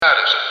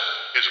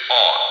is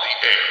on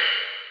the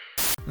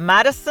air.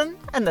 Madison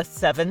and the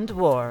 7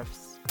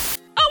 Dwarfs.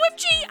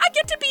 OMG, I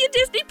get to be a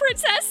Disney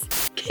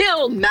princess!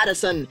 Kill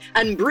Madison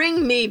and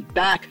bring me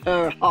back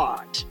her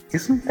heart.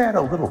 Isn't that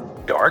a little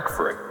dark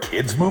for a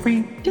kid's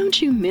movie?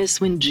 Don't you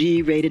miss when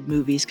G-rated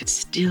movies could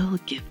still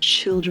give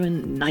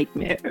children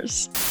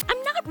nightmares?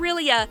 I'm not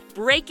really a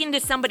break into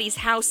somebody's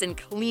house and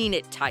clean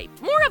it type.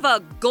 More of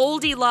a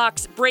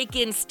Goldilocks break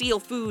in, steal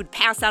food,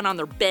 pass out on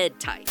their bed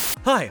type.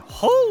 Hi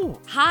ho!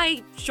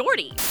 Hi,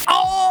 Shorty.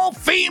 All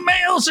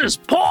females is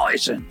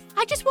poison.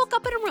 I just woke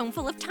up in a room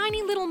full of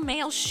tiny little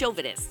male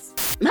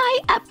chauvinists. My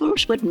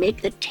apples would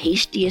make the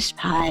tastiest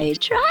pies.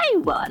 Try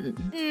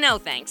one. No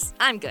thanks,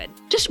 I'm good.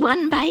 Just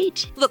one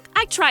bite? Look,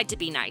 I tried to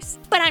be nice,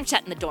 but I'm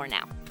shutting the door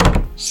now.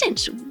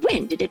 Since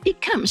when did it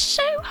become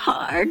so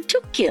hard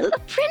to kill a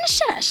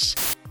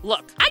princess?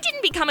 Look, I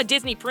didn't become a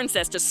Disney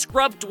princess to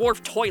scrub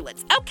dwarf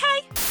toilets, okay?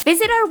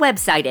 Visit our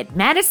website at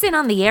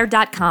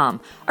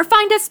madisonontheair.com or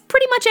find us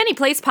pretty much any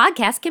place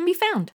podcasts can be found.